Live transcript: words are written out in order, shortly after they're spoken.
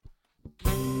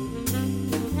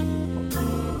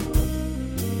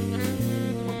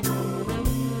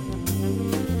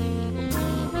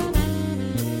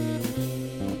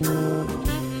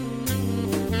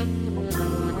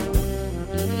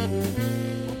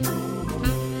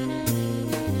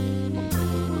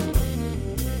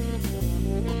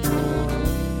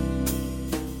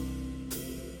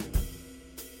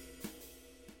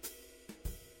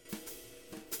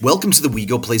Welcome to the We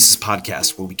Go Places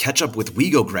podcast, where we catch up with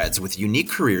WeGo grads with unique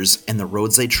careers and the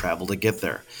roads they travel to get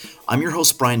there. I'm your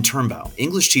host, Brian Turnbow,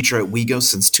 English teacher at WeGo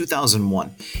since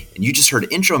 2001, and you just heard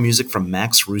intro music from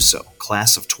Max Russo,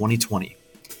 class of 2020.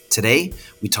 Today,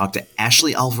 we talk to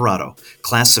Ashley Alvarado,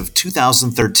 class of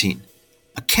 2013,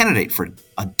 a candidate for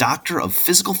a Doctor of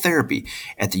Physical Therapy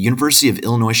at the University of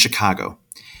Illinois, Chicago.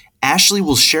 Ashley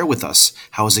will share with us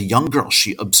how, as a young girl,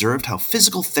 she observed how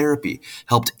physical therapy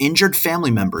helped injured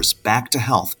family members back to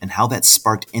health and how that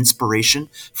sparked inspiration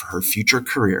for her future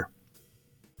career.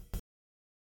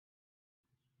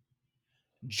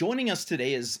 Joining us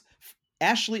today is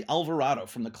Ashley Alvarado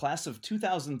from the class of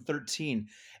 2013.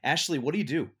 Ashley, what do you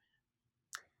do?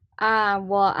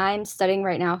 Well, I'm studying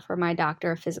right now for my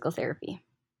Doctor of Physical Therapy.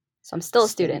 So I'm still a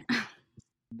student.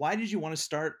 Why did you want to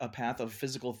start a path of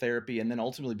physical therapy and then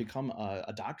ultimately become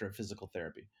a doctor of physical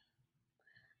therapy?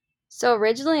 So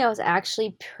originally I was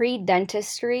actually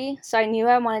pre-dentistry, so I knew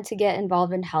I wanted to get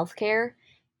involved in healthcare.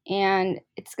 And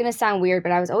it's going to sound weird,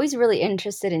 but I was always really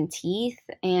interested in teeth,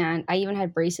 and I even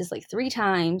had braces like 3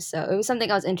 times, so it was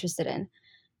something I was interested in.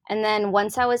 And then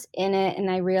once I was in it and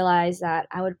I realized that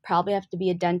I would probably have to be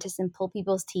a dentist and pull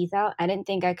people's teeth out, I didn't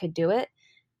think I could do it.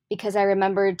 Because I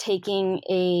remember taking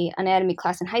a anatomy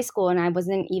class in high school and I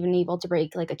wasn't even able to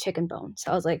break like a chicken bone.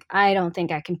 So I was like, I don't think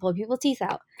I can pull people's teeth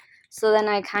out. So then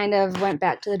I kind of went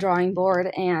back to the drawing board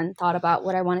and thought about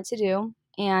what I wanted to do.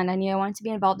 And I knew I wanted to be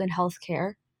involved in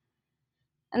healthcare.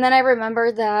 And then I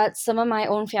remember that some of my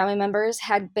own family members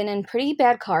had been in pretty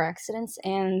bad car accidents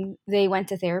and they went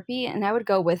to therapy, and I would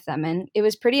go with them. And it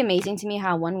was pretty amazing to me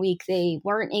how one week they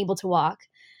weren't able to walk,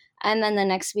 and then the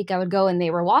next week I would go and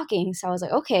they were walking. So I was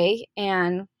like, okay.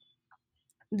 And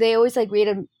they always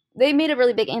they made a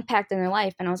really big impact in their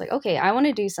life. And I was like, okay, I want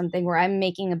to do something where I'm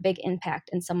making a big impact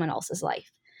in someone else's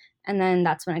life. And then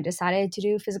that's when I decided to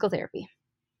do physical therapy.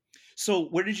 So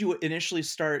where did you initially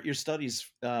start your studies?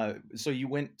 So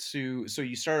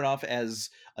you started off as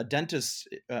a dentist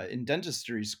in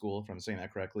dentistry school, if I'm saying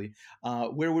that correctly.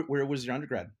 Where was your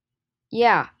undergrad?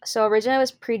 Yeah. So originally I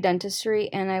was pre-dentistry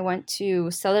and I went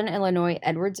to Southern Illinois,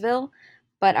 Edwardsville,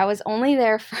 but I was only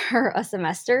there for a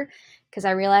semester because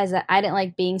I realized that I didn't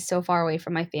like being so far away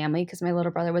from my family because my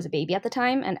little brother was a baby at the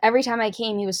time. And every time I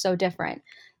came, he was so different.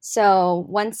 So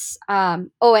once, and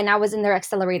I was in their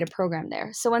accelerated program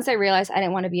there. So once I realized I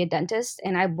didn't want to be a dentist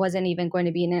and I wasn't even going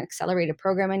to be in an accelerated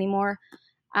program anymore,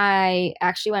 I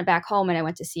actually went back home and I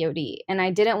went to COD. And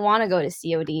I didn't want to go to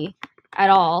COD at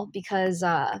all because,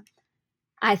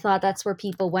 I thought that's where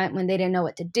people went when they didn't know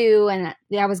what to do, and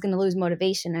that I was going to lose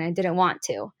motivation, and I didn't want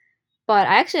to. But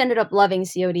I actually ended up loving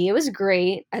COD. It was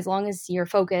great as long as you're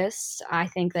focused. I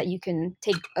think that you can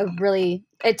take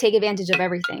advantage of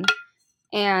everything.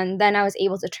 And then I was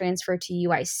able to transfer to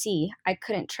UIC. I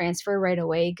couldn't transfer right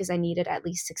away because I needed at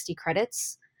least 60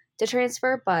 credits to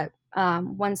transfer. But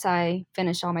once I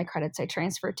finished all my credits, I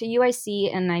transferred to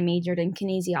UIC and I majored in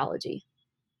kinesiology.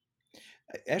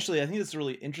 Ashley, I think that's a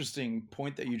really interesting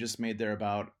point that you just made there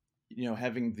about,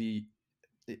 having the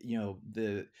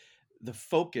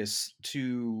focus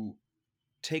to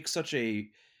take such a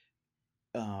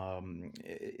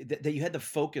that you had the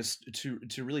focus to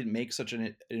really make such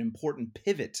an important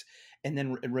pivot and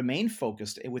then remain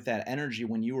focused with that energy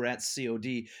when you were at COD.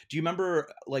 Do you remember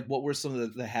like what were some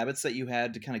of the habits that you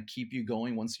had to kind of keep you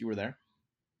going once you were there?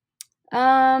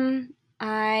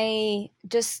 I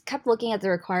just kept looking at the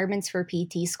requirements for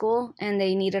PT school, and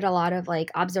they needed a lot of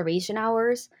like observation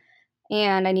hours,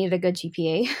 and I needed a good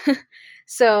GPA.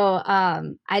 So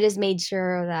I just made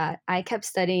sure that I kept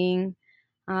studying.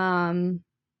 Um,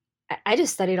 I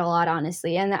just studied a lot,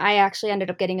 honestly, and I actually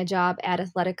ended up getting a job at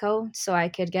Athletico so I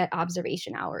could get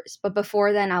observation hours. But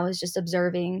before then, I was just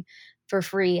observing for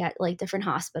free at like different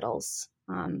hospitals.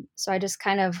 So I just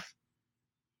kind of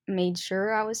made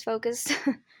sure I was focused.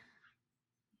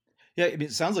 Yeah, I mean,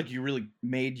 it sounds like you really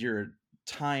made your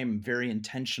time very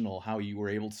intentional, how you were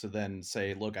able to then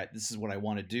say, look, this is what I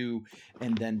want to do,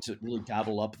 and then to really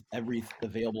gobble up every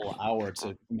available hour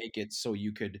to make it so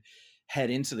you could head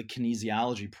into the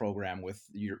kinesiology program with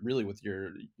your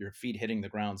feet hitting the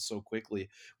ground so quickly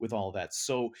with all of that.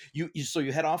 So you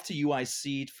head off to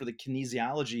UIC for the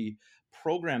kinesiology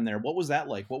program there. What was that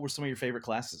like? What were some of your favorite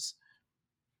classes?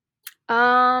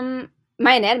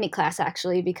 My anatomy class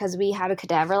actually, because we had a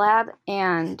cadaver lab,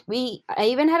 and I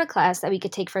even had a class that we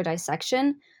could take for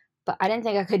dissection, but I didn't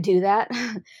think I could do that.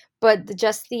 But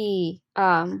just the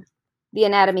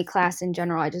anatomy class in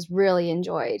general, I just really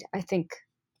enjoyed. I think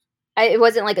it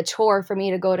wasn't like a chore for me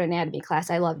to go to anatomy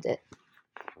class. I loved it.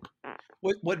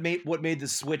 What made the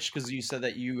switch? Because you said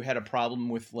that you had a problem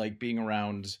with like being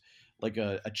around like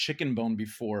a chicken bone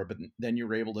before, but then you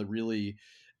were able to really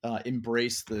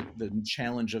embrace the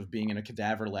challenge of being in a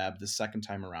cadaver lab the second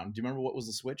time around. Do you remember what was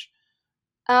the switch?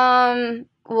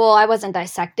 Well, I wasn't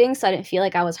dissecting, so I didn't feel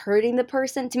like I was hurting the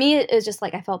person. To me, it was just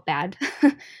like I felt bad.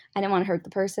 I didn't want to hurt the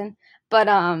person. But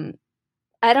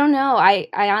I don't know. I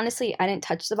honestly I didn't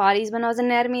touch the bodies when I was in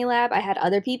anatomy lab. I had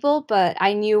other people, but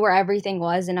I knew where everything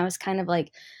was and I was kind of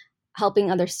like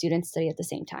helping other students study at the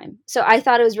same time. So I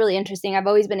thought it was really interesting. I've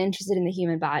always been interested in the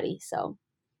human body, so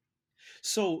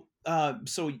So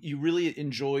you really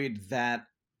enjoyed that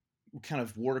kind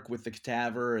of work with the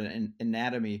cadaver and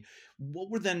anatomy. What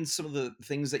were then some of the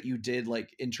things that you did,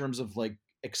 like in terms of like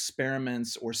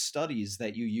experiments or studies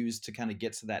that you used to kind of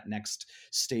get to that next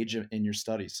stage in your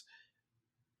studies?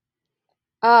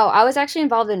 oh, I was actually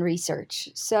involved in research.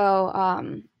 So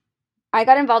I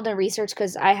got involved in research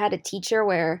because I had a teacher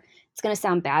where it's going to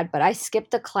sound bad, but I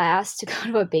skipped a class to go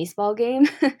to a baseball game.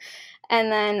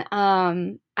 And then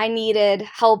I needed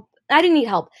help. I didn't need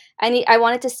help. I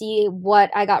wanted to see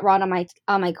what I got wrong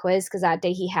on my quiz because that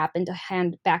day he happened to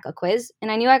hand back a quiz,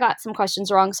 and I knew I got some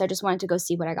questions wrong, so I just wanted to go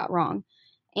see what I got wrong.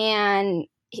 And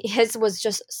his was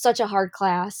just such a hard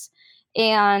class,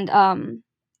 and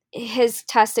his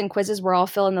tests and quizzes were all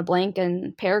fill in the blank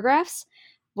and paragraphs,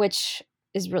 which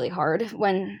is really hard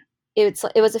when it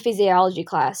was a physiology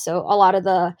class, so a lot of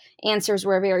the answers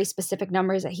were very specific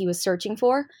numbers that he was searching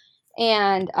for.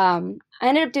 And I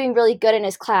ended up doing really good in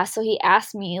his class, so he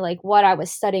asked me like what I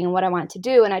was studying and what I wanted to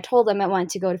do, and I told him I wanted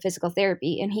to go to physical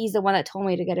therapy, and he's the one that told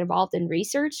me to get involved in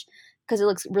research because it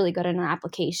looks really good in an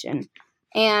application.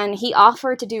 And he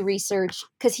offered to do research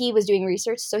because he was doing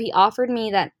research, so he offered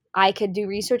me that I could do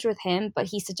research with him, but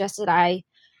he suggested I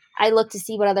look to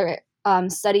see what other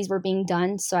studies were being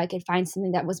done so I could find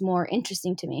something that was more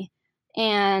interesting to me.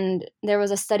 And there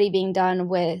was a study being done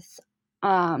with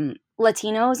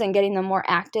Latinos and getting them more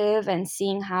active and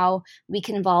seeing how we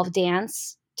can involve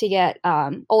dance to get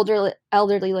elderly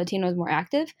Latinos more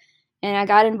active. And I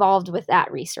got involved with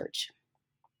that research.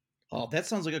 Oh, that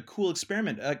sounds like a cool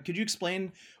experiment. Could you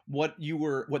explain what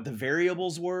the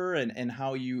variables were, and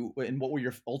how you, and what were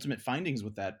your ultimate findings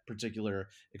with that particular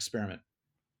experiment?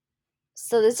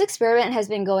 So this experiment has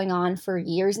been going on for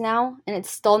years now, and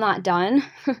it's still not done.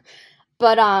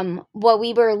 But what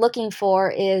we were looking for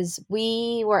is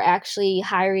we were actually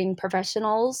hiring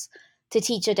professionals to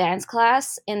teach a dance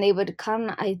class, and they would come,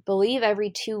 I believe, every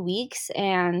 2 weeks,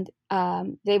 and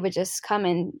they would just come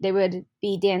and they would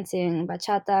be dancing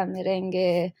bachata,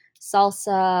 merengue,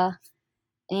 salsa,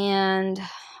 and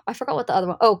I forgot what the other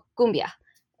one. Oh, cumbia.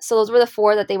 So those were the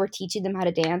four that they were teaching them how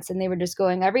to dance, and they were just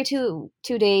going every two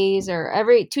days or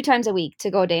every 2 times a week to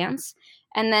go dance.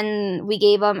 And then we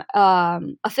gave them a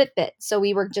Fitbit, so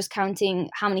we were just counting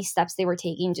how many steps they were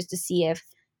taking just to see if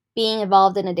being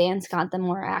involved in a dance got them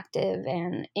more active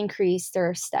and increased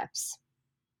their steps.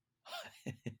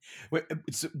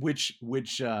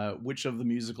 Which of the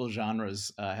musical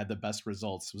genres had the best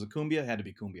results? Was it cumbia? It had to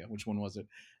be cumbia. Which one was it?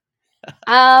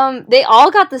 They all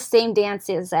got the same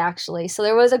dances actually. So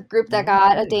there was a group that No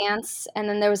got a way. dance, and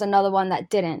then there was another one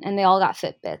that didn't, and they all got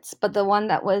Fitbits. But the one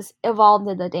that was involved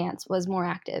in the dance was more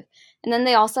active. And then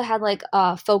they also had like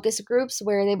focus groups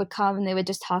where they would come and they would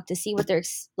just talk to see what their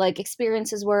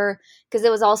experiences were, because it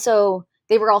was also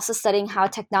they were also studying how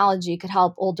technology could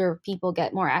help older people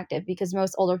get more active because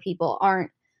most older people aren't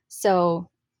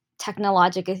so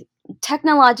technologic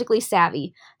technologically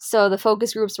savvy. So the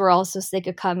focus groups were also so they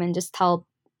could come and just tell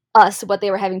us what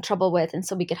they were having trouble with, and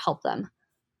so we could help them.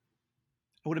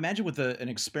 I would imagine with an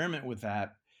experiment with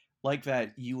that, like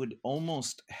that, you would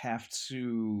almost have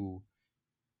to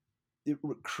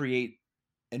create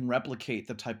and replicate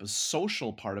the type of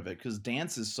social part of it, because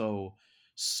dance is so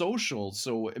social.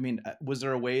 So, I mean, was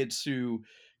there a way to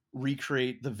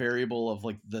recreate the variable of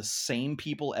like the same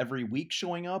people every week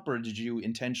showing up, or did you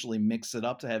intentionally mix it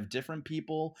up to have different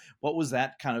people? What was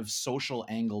that kind of social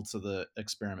angle to the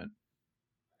experiment?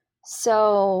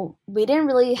 So we didn't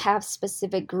really have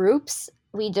specific groups.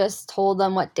 We just told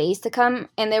them what days to come,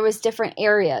 and there was different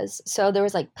areas. So there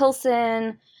was like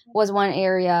Pilsen was one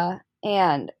area,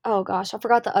 and oh gosh, I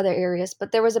forgot the other areas,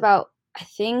 but there was about I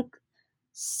think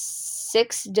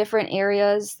 6 different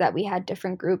areas that we had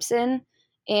different groups in,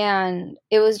 and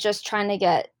it was just trying to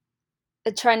get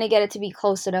it to be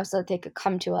close enough so that they could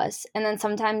come to us. And then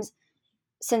sometimes,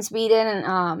 since we didn't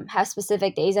have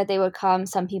specific days that they would come,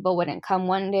 some people wouldn't come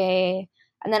one day.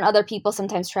 And then other people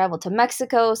sometimes traveled to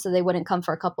Mexico, so they wouldn't come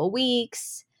for a couple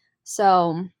weeks.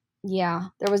 So, yeah,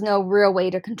 there was no real way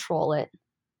to control it.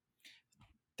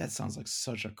 That sounds like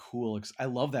such a cool I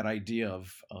love that idea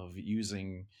of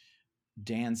using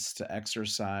dance to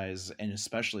exercise, and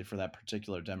especially for that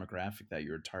particular demographic that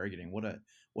you're targeting. What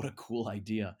a cool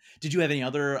idea. Did you have any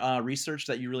other research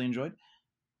that you really enjoyed?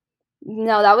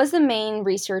 No, that was the main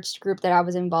research group that I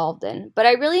was involved in. But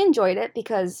I really enjoyed it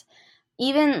because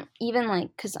even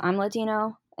like cuz I'm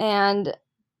Latino, and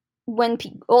when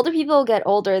older people get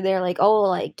older, they're like, "Oh,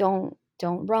 like don't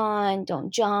run,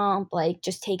 don't jump, like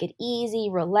just take it easy,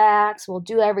 relax, we'll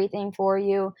do everything for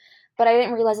you." But I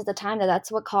didn't realize at the time that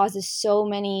that's what causes so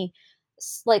many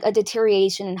like a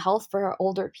deterioration in health for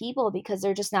older people because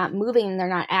they're just not moving and they're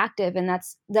not active, and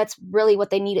that's really what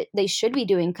they should be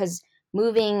doing cuz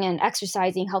moving and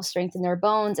exercising helps strengthen their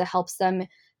bones, it helps them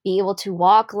be able to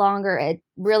walk longer.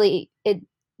 It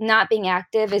not being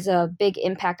active is a big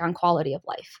impact on quality of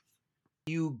life.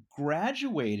 You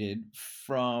graduated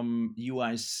from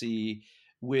UIC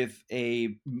with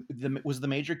was the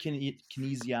major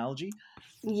kinesiology?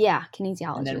 Yeah,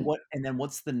 And then kinesiology.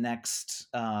 what's the next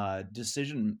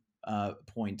decision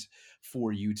point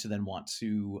for you to then want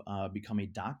to become a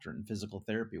doctor in physical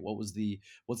therapy? What's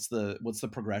the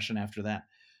progression after that?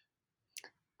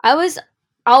 I was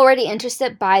already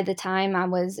interested by the time I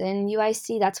was in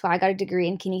UIC. That's why I got a degree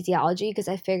in kinesiology because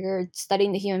I figured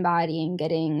studying the human body and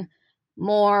getting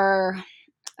more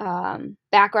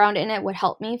background in it would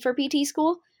help me for PT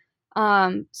school.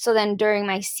 So then during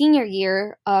my senior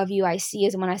year of UIC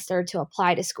is when I started to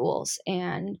apply to schools,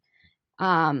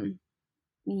 um,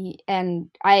 and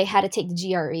I had to take the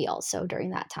GRE also during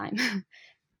that time.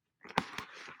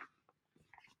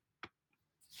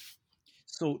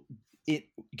 So it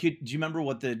do you remember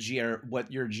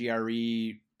what your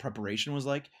GRE preparation was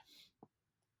like?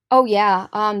 Oh yeah,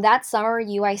 that summer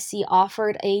UIC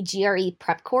offered a GRE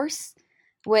prep course,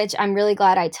 which I'm really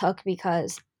glad I took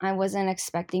because I wasn't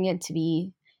expecting it to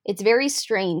be. It's very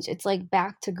strange. It's like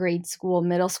back to grade school,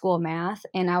 middle school math,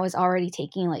 and I was already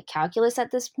taking like calculus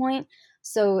at this point.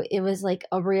 So it was like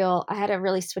a real. I had to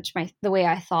really switch the way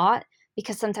I thought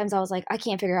because sometimes I was like, I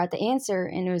can't figure out the answer,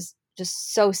 and it was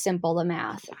just so simple the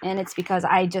math, and it's because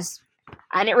I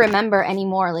didn't remember any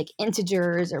more like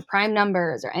integers or prime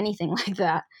numbers or anything like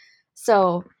that.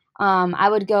 So I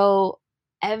would go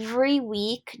every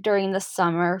week during the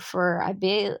summer for I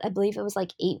believe it was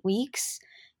like 8 weeks,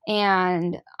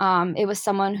 and it was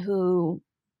someone who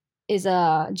is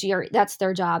a GRE. That's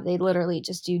their job. They literally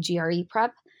just do GRE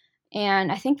prep,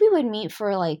 and I think we would meet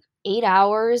for like 8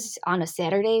 hours on a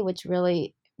Saturday, which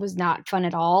really was not fun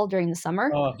at all during the summer.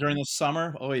 Oh, during the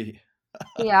summer? Oh,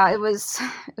 Yeah, it was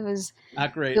it was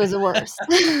not it great. was the worst.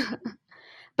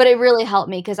 But it really helped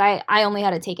me because I only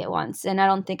had to take it once, and I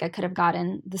don't think I could have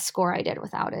gotten the score I did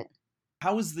without it.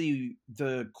 How is the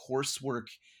coursework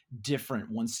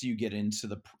different once you get into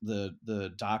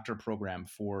the doctor program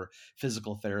for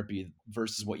physical therapy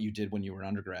versus what you did when you were an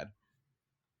undergrad?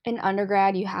 In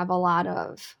undergrad, you have a lot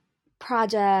of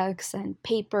projects and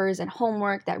papers and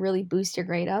homework that really boost your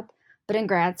grade up. But in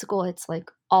grad school, it's like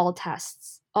all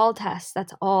tests, all tests.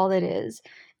 That's all it is.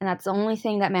 And that's the only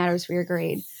thing that matters for your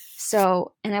grade.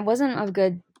 So, and I wasn't a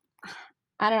good,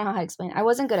 I don't know how to explain it. I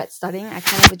wasn't good at studying. I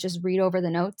kind of would just read over the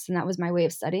notes, and that was my way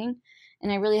of studying.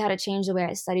 And I really had to change the way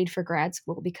I studied for grad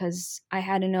school because I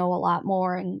had to know a lot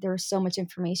more, and there was so much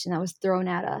information that was thrown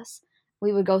at us.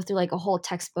 We would go through like a whole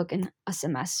textbook in a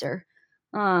semester,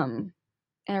 um,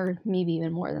 or maybe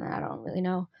even more than that. I don't really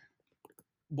know.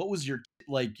 What was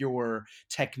your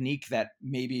technique that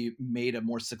maybe made a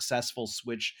more successful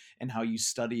switch in how you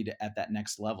studied at that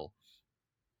next level?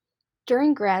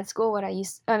 During grad school,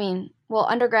 well,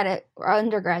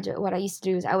 undergraduate, what I used to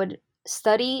do is I would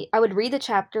read the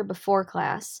chapter before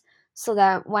class so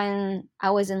that when I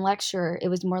was in lecture, it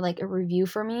was more like a review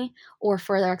for me or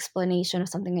further explanation of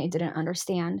something I didn't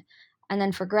understand. And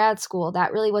then for grad school,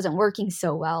 that really wasn't working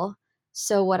so well.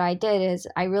 So what I did is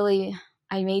I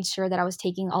made sure that I was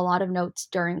taking a lot of notes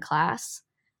during class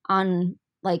on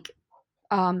like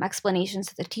explanations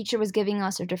that the teacher was giving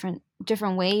us or different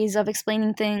ways of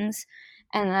explaining things,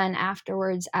 and then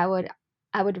afterwards I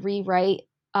would rewrite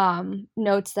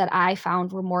notes that I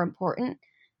found were more important,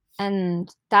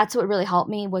 and that's what really helped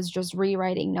me was just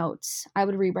rewriting notes. I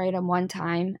would rewrite them one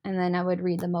time and then I would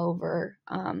read them over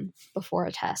before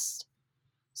a test.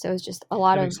 So it was just a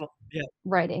lot That of makes yeah.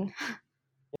 writing.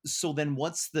 So then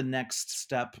what's the next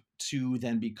step to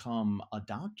then become a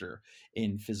doctor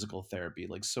in physical therapy?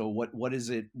 Like, so what is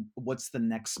it? What's the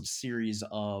next series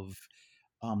of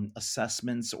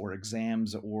assessments or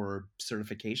exams or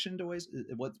certification?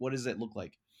 What does it look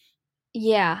like?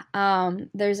 Yeah,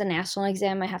 there's a national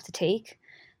exam I have to take.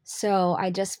 So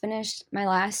I just finished my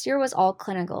last year was all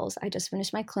clinicals. I just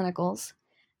finished my clinicals.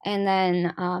 And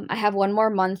then I have one more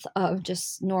month of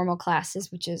just normal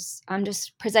classes, which is I'm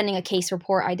just presenting a case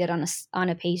report I did on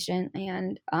a patient,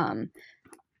 and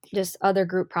just other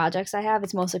group projects I have.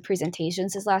 It's mostly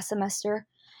presentations this last semester.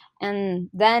 And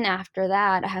then after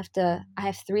that, I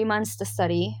have 3 months to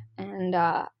study, and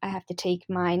I have to take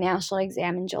my national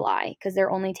exam in July, because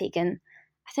they're only taken,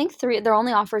 I think they're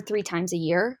only offered 3 times a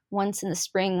year, once in the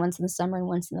spring, once in the summer, and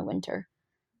once in the winter.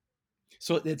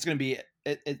 So it's going to be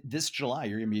this July.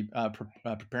 You're going to be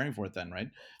preparing for it then, right?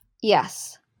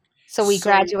 Yes. So we So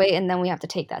graduate and then we have to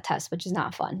take that test, which is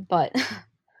not fun, but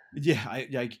yeah,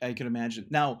 I can imagine.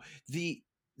 Now the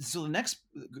next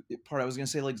part I was going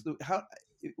to say, like, how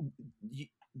you,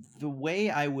 the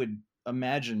way I would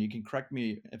imagine, you can correct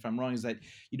me if I'm wrong, is that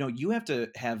you have to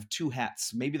have two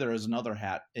hats. Maybe there is another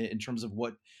hat in terms of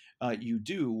what you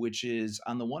do, which is,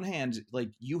 on the one hand, like,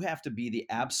 you have to be the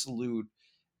absolute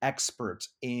expert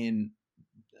in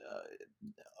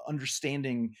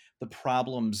understanding the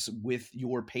problems with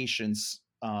your patient's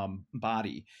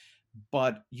body,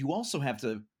 but you also have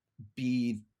to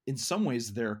be, in some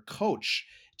ways, their coach,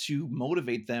 to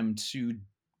motivate them to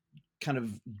kind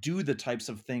of do the types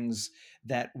of things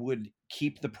that would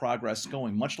keep the progress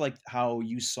going, much like how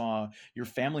you saw your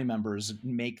family members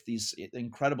make these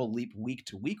incredible leap week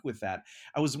to week with that.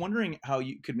 I was wondering how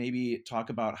you could maybe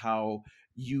talk about how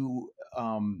you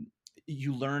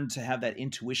you learn to have that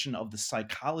intuition of the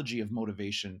psychology of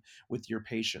motivation with your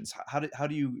patients. How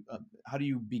do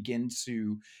you begin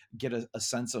to get a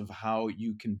sense of how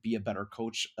you can be a better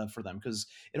coach for them? Because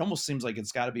it almost seems like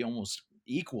it's got to be almost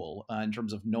equal in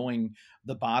terms of knowing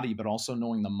the body, but also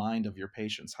knowing the mind of your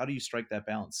patients. How do you strike that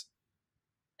balance?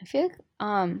 I feel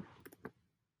like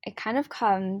it kind of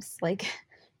comes like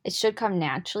it should come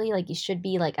naturally. Like you should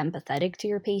be like empathetic to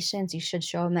your patients. You should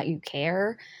show them that you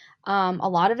care. A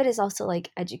lot of it is also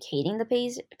like educating the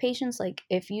patients. Like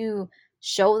if you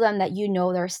show them that you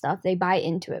know their stuff, they buy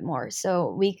into it more.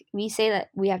 So we say that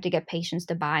we have to get patients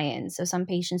to buy in. So some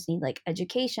patients need like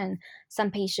education. Some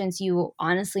patients you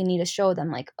honestly need to show them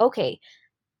like, okay,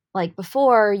 like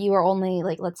before you were only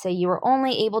like, let's say you were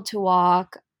only able to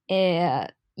walk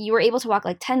you were able to walk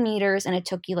like 10 meters and it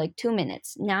took you like 2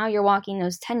 minutes. Now you're walking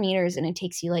those 10 meters and it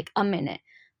takes you like a minute.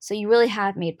 So you really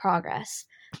have made progress.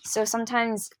 So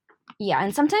sometimes, yeah,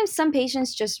 and sometimes some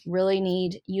patients just really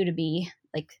need you to be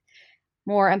like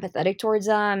more empathetic towards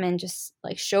them and just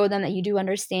like show them that you do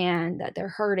understand that they're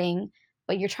hurting,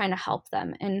 but you're trying to help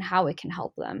them and how it can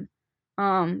help them.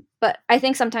 But I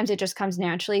think sometimes it just comes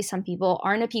naturally. Some people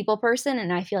aren't a people person,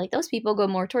 and I feel like those people go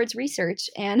more towards research,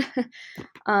 and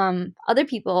other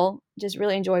people just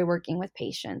really enjoy working with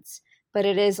patients. But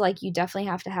it is like you definitely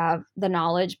have to have the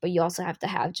knowledge, but you also have to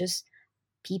have just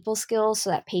people skills so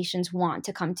that patients want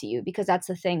to come to you, because that's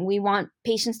the thing. We want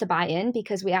patients to buy in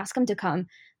because we ask them to come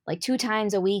like 2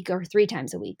 times a week or 3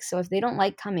 times a week. So if they don't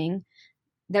like coming,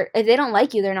 if they don't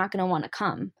like you, they're not going to want to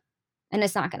come, and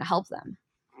it's not going to help them.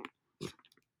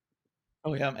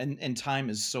 Oh yeah, and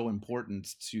time is so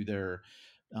important to their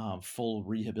full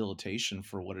rehabilitation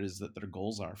for what it is that their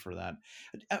goals are for that.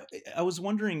 I, I was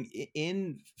wondering,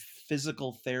 in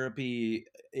physical therapy,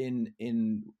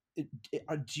 do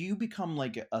you become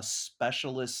like a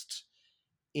specialist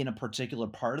in a particular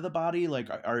part of the body? Like,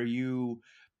 are you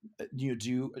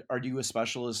are you a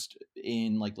specialist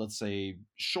in, like, let's say,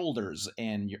 shoulders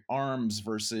and your arms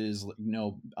versus,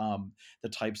 the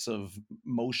types of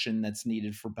motion that's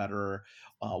needed for better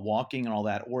walking and all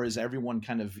that, or is everyone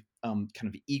kind of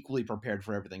equally prepared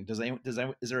for everything?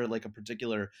 Is there like a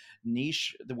particular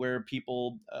niche where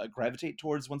people gravitate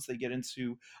towards once they get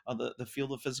into the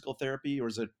field of physical therapy, or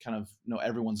is it kind of, no,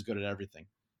 everyone's good at everything?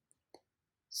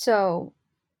 So,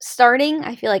 starting,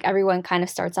 I feel like everyone kind of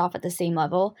starts off at the same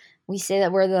level. We say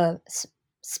that we're the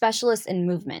specialists in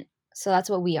movement. So,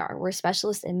 that's what we are. We're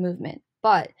specialists in movement.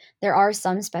 But there are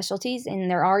some specialties,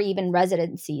 and there are even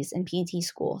residencies in PT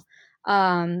school.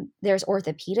 There's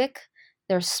orthopedic,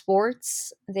 there's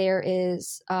sports, there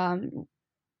is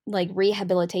like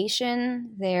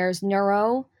rehabilitation, there's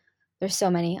neuro, there's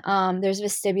so many. There's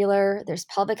vestibular, there's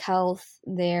pelvic health,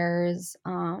 there's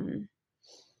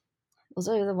those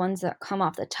are the ones that come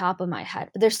off the top of my head.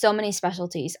 But there's so many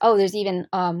specialties. Oh, there's even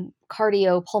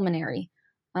cardiopulmonary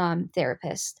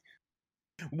therapist.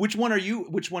 Which one do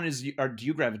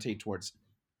you gravitate towards?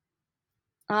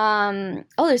 Oh,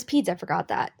 there's peds. I forgot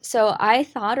that. So I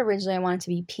thought originally I wanted to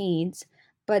be peds,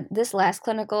 but this last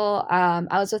clinical,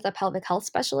 I was with a pelvic health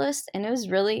specialist, and it was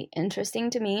really interesting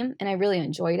to me, and I really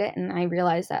enjoyed it. And I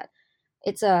realized that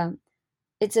it's a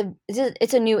it's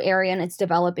a new area and it's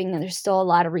developing, and there's still a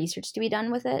lot of research to be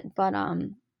done with it. But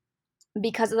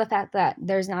because of the fact that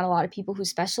there's not a lot of people who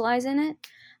specialize in it,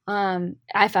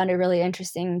 I found it really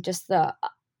interesting, just the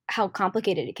how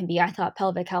complicated it can be. I thought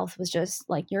pelvic health was just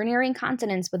like urinary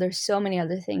incontinence, but there's so many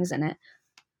other things in it.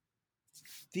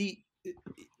 The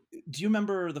Do you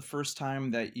remember the first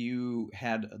time that you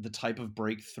had the type of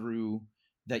breakthrough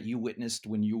that you witnessed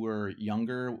when you were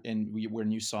younger, and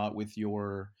when you saw it with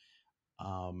your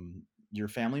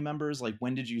family members? Like,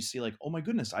 when did you see, like, oh my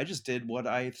goodness, I just did what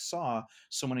I saw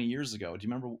so many years ago? Do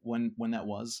you remember when that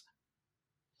was?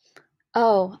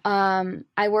 Oh,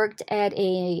 I worked at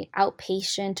a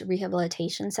outpatient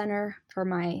rehabilitation center for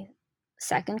my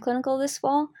second clinical this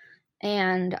fall,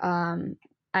 and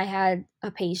I had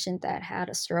a patient that had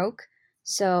a stroke.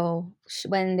 So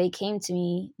when they came to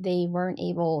me, they weren't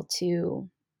able to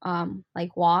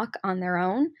like walk on their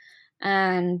own,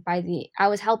 and I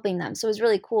was helping them. So it was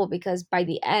really cool because by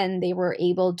the end, they were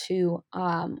able to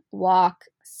walk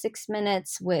 6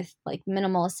 minutes with like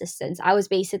minimal assistance. I was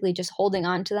basically just holding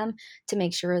on to them to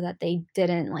make sure that they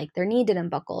didn't like their knee didn't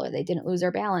buckle or they didn't lose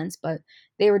their balance, but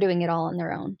they were doing it all on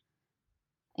their own.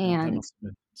 Oh, that And must have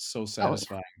been so oh yeah,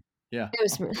 satisfying. Yeah.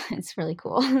 it's really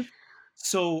cool.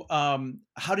 So,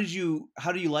 how do you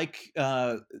like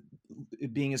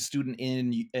being a student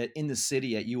in the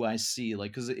city at UIC?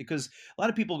 Like, because a lot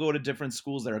of people go to different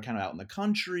schools that are kind of out in the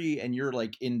country, and you're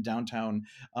like in downtown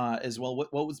as well.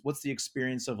 What's the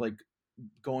experience of like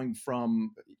going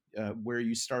from where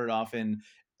you started off in,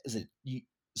 is it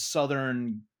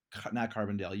southern, not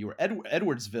Carbondale, you were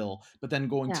Edwardsville, but then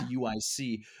going to Yeah.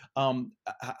 UIC.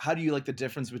 How do you like the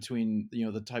difference between,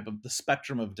 the type of the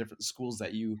spectrum of different schools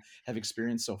that you have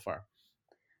experienced so far?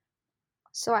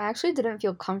 So I actually didn't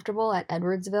feel comfortable at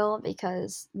Edwardsville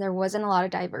because there wasn't a lot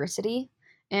of diversity.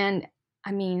 And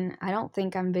I mean, I don't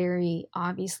think I'm very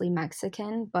obviously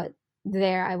Mexican, but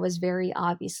there I was very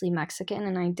obviously Mexican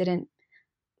and I didn't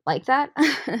like that.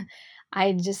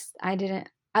 I didn't,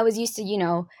 I was used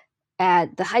to,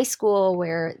 at the high school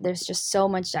where there's just so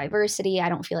much diversity. I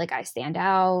don't feel like I stand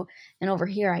out. And over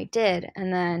here I did.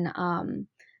 And then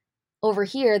over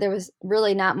here there was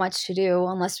really not much to do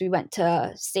unless we went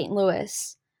to St.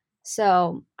 Louis.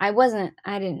 So I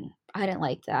didn't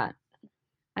like that.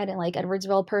 I didn't like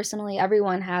Edwardsville personally.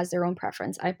 Everyone has their own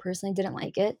preference. I personally didn't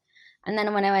like it. And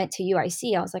then when I went to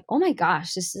UIC, I was like, oh my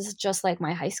gosh, this is just like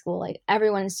my high school. Like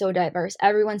everyone's so diverse,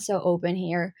 everyone's so open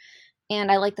here. And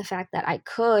I like the fact that I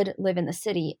could live in the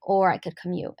city or I could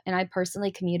commute. And I personally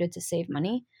commuted to save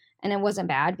money. And it wasn't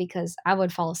bad because I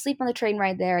would fall asleep on the train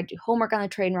ride there. I'd do homework on the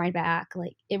train ride back.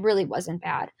 Like it really wasn't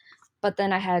bad. But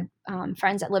then I had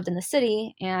friends that lived in the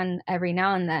city, and every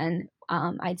now and then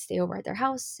I'd stay over at their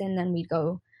house, and then we'd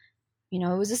go.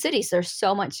 It was a city, so there's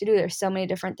so much to do. There's so many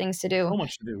different things to do. So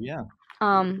much to do, yeah.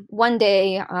 One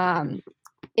day,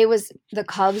 it was the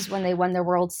Cubs when they won their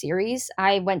World Series.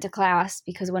 I went to class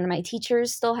because one of my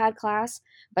teachers still had class,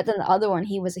 but then the other one,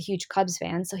 he was a huge Cubs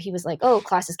fan, so he was like, "Oh,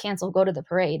 class is canceled. Go to the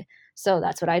parade." So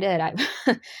that's what I did. I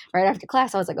right after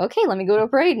class, I was like, "Okay, let me go to a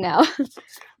parade now."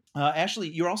 Ashley,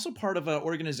 you're also part of an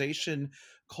organization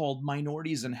called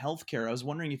Minorities in Healthcare. I was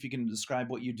wondering if you can describe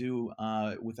what you do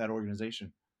with that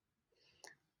organization.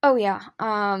 Oh yeah.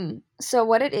 So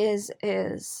what it is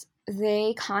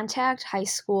they contact high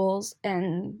schools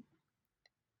and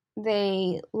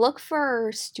they look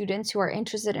for students who are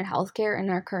interested in healthcare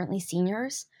and are currently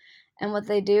seniors. And what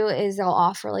they do is they'll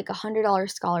offer like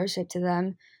 $100 scholarship to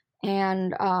them.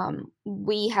 And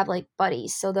we have like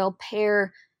buddies. So they'll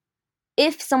pair,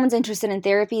 if someone's interested in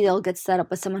therapy, they'll get set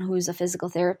up with someone who's a physical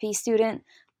therapy student.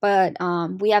 But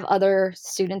we have other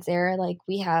students there. Like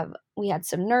we had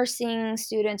some nursing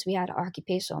students, we had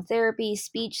occupational therapy,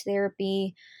 speech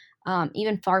therapy,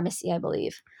 even pharmacy, I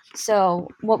believe. So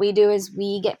what we do is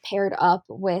we get paired up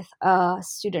with a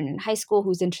student in high school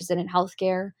who's interested in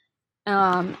healthcare,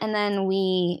 and then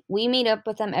we meet up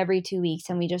with them every 2 weeks,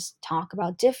 and we just talk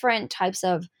about different types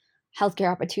of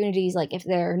healthcare opportunities. Like if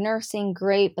they're nursing,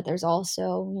 great, but there's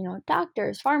also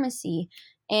doctors, pharmacy,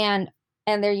 and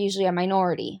they're usually a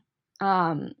minority.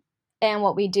 Um, and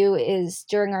what we do is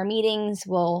during our meetings,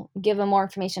 we'll give them more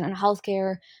information on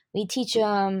healthcare. We teach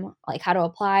them like how to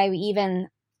apply. We even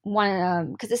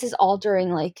want because this is all during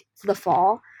like the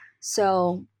fall,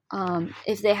 so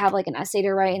if they have like an essay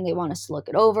to write and they want us to look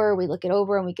it over, we look it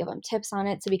over and we give them tips on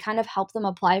it. So we kind of help them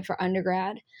apply for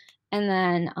undergrad, and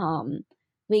then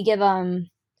we give them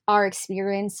our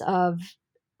experience of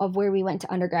where we went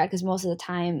to undergrad, because most of the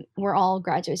time we're all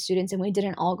graduate students and we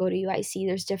didn't all go to UIC.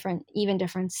 There's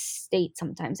different states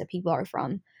sometimes that people are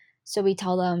from. So we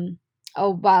tell them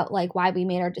about like why we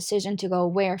made our decision to go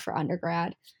where for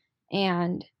undergrad,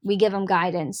 and we give them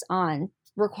guidance on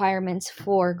requirements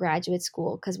for graduate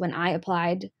school, because when I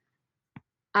applied,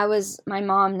 my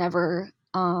mom never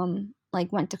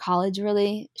like went to college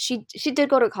really. She did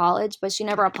go to college, but she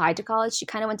never applied to college. She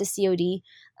kind of went to COD,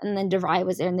 and then DeVry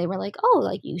was there, and they were like, "Oh,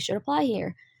 like you should apply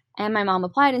here." And my mom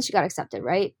applied, and she got accepted,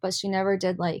 right? But she never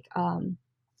did like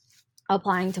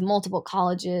applying to multiple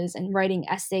colleges and writing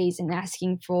essays and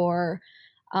asking for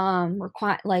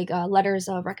letters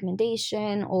of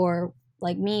recommendation, or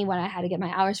like me, when I had to get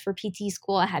my hours for PT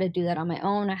school, I had to do that on my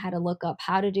own. I had to look up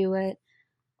how to do it.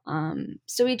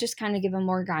 So we just kind of give them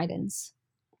more guidance.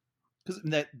 Because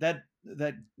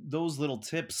that those little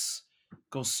tips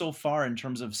go so far in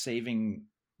terms of saving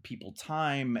people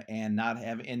time and not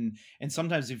having, and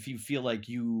sometimes if you feel like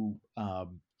you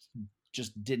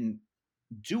just didn't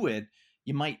do it,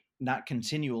 you might not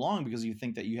continue along because you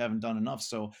think that you haven't done enough.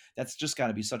 So that's just got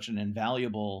to be such an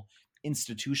invaluable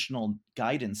institutional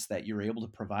guidance that you're able to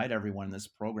provide everyone in this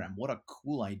program. What a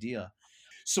cool idea.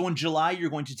 So in July, you're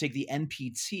going to take the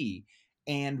NPT.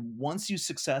 And once you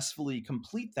successfully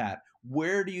complete that,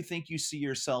 where do you think you see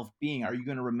yourself being? Are you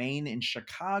going to remain in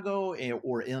Chicago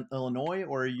or in Illinois,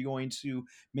 or are you going to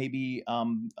maybe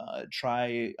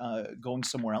try going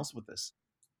somewhere else with this?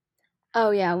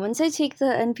 Oh yeah, once I take the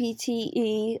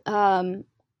NPTE,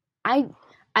 I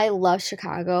I love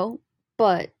Chicago,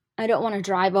 but I don't want to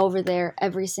drive over there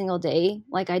every single day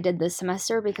like I did this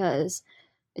semester, because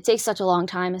it takes such a long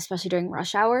time, especially during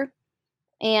rush hour.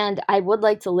 And I would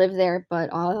like to live there,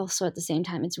 but also at the same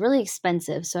time, it's really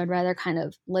expensive. So I'd rather kind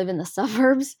of live in the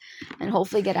suburbs and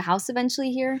hopefully get a house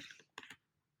eventually here.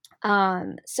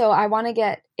 So I want to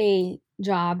get a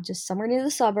job just somewhere near the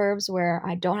suburbs where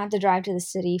I don't have to drive to the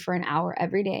city for an hour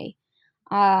every day.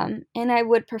 And I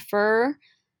would prefer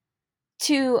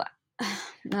to,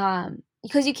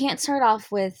 because you can't start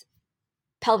off with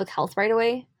pelvic health right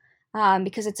away,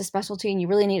 because it's a specialty and you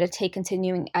really need to take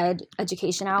continuing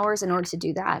education hours in order to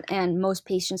do that. And most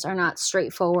patients are not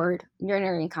straightforward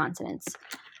urinary incontinence.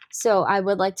 So I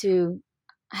would like to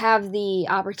have the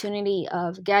opportunity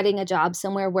of getting a job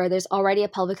somewhere where there's already a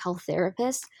pelvic health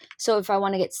therapist. So if I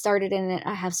want to get started in it,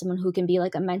 I have someone who can be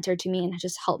like a mentor to me and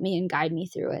just help me and guide me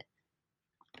through it.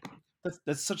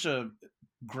 That's such a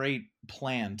great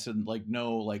plan to like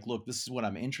know, like, look, this is what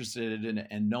I'm interested in,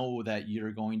 and know that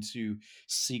you're going to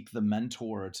seek the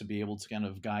mentor to be able to kind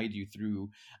of guide you through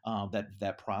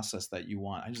that process that you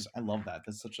want. I love that.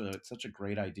 That's such a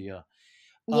great idea.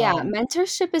 Yeah,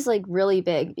 mentorship is like really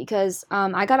big, because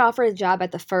I got offered a job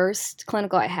at the first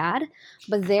clinical I had,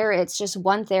 but there it's just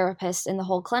one therapist in the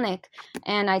whole clinic.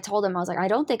 And I told him, I was like, I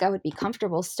don't think I would be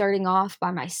comfortable starting off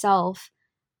by myself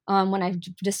when I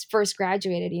just first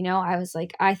graduated. I was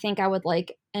like, I think I would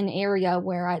like an area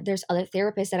where there's other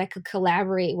therapists that I could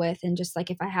collaborate with. And just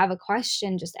like if I have a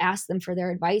question, just ask them for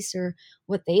their advice or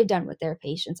what they've done with their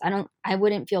patients. I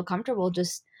wouldn't feel comfortable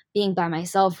just being by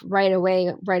myself right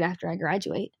away, right after I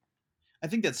graduate. I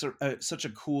think that's such a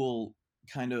cool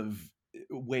kind of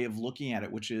way of looking at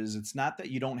it, which is it's not that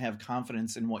you don't have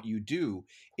confidence in what you do.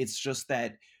 It's just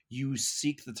that you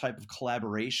seek the type of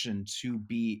collaboration to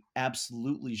be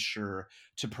absolutely sure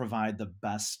to provide the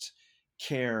best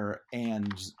care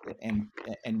and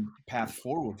and path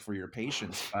forward for your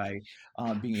patients by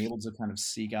being able to kind of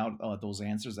seek out those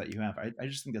answers that you have. I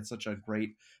just think that's such a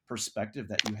great perspective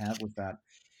that you have with that.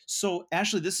 So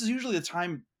Ashley, this is usually the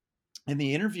time in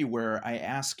the interview where I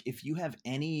ask if you have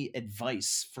any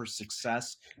advice for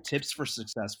success, tips for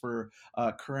success for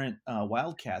current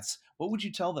Wildcats. What would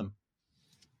you tell them?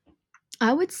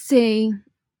 I would say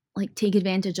like take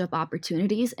advantage of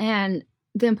opportunities and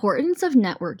the importance of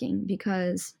networking,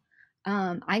 because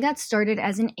I got started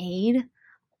as an aide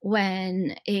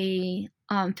when a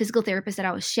physical therapist that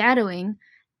I was shadowing,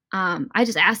 I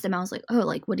just asked him, I was like, oh,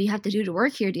 like, what do you have to do to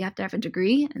work here? Do you have to have a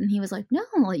degree? And he was like, no,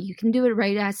 like, you can do it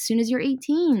right as soon as you're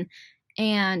 18.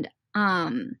 And,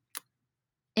 um,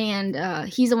 and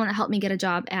he's the one that helped me get a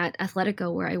job at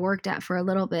Athletico, where I worked at for a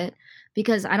little bit,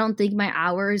 because I don't think my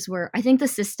hours were, I think the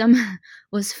system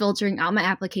was filtering out my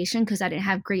application because I didn't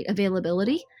have great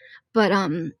availability. But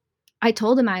I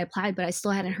told him I applied, but I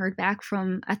still hadn't heard back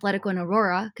from Athletico in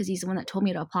Aurora, because he's the one that told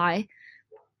me to apply.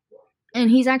 And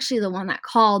he's actually the one that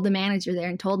called the manager there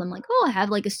and told him, like, oh, I have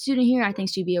like a student here. I think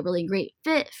she'd be a really great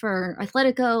fit for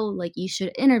Athletico. Like, you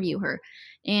should interview her.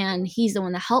 And he's the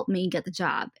one that helped me get the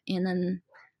job. And then,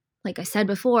 like I said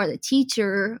before, the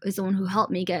teacher is the one who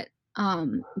helped me get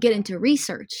into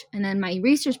research. And then my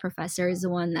research professor is the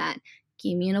one that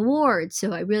gave me an award.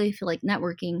 So I really feel like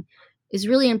networking is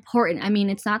really important. I mean,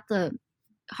 it's not the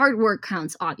hard work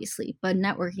counts, obviously, but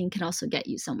networking can also get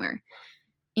you somewhere.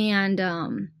 And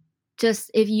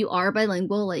just if you are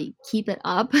bilingual, like keep it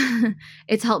up.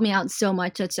 It's helped me out so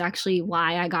much. That's actually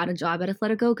why I got a job at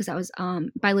Athletico, because I was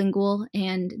bilingual,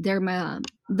 and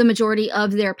the majority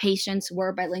of their patients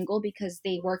were bilingual because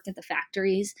they worked at the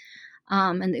factories,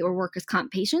 and they were workers'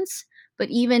 comp patients. But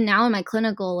even now in my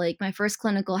clinical, like my first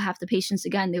clinical, half the patients,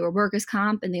 again, they were workers'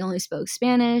 comp and they only spoke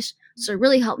Spanish. So it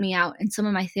really helped me out. And some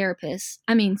of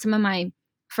my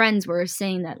friends were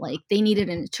saying that like they needed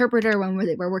an interpreter when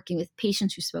they were working with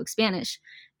patients who spoke Spanish,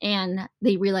 and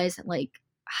they realized that, like,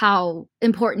 how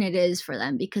important it is for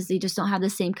them because they just don't have the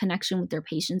same connection with their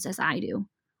patients as I do.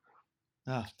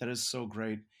 Ah, that is so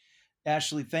great.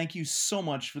 Ashley, thank you so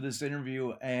much for this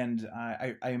interview, and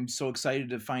I am so excited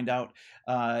to find out,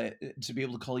 to be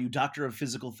able to call you Doctor of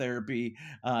Physical Therapy.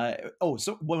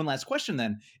 So one last question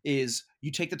then is, you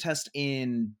take the test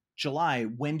in July.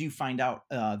 When do you find out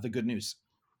the good news?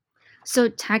 So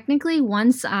technically,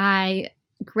 once I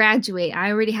graduate,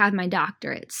 I already have my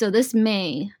doctorate. So this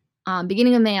May,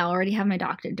 beginning of May, I'll already have my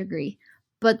doctorate degree.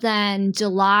 But then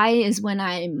July is when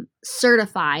I'm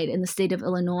certified in the state of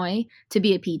Illinois to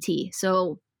be a PT.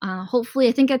 So hopefully,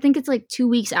 I think it's like 2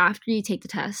 weeks after you take the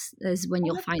test is when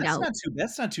you'll find out.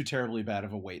 That's not too terribly bad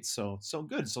of a wait. So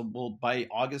good. So by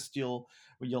August you'll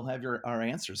have our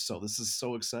answers. So this is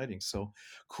so exciting. So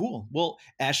cool. Well,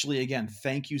 Ashley, again,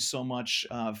 thank you so much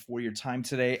for your time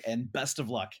today, and best of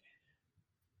luck.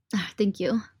 Thank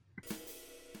you.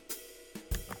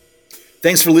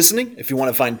 Thanks for listening. If you want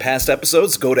to find past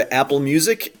episodes, go to Apple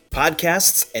Music,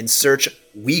 Podcasts, and search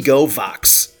We Go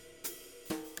Vox.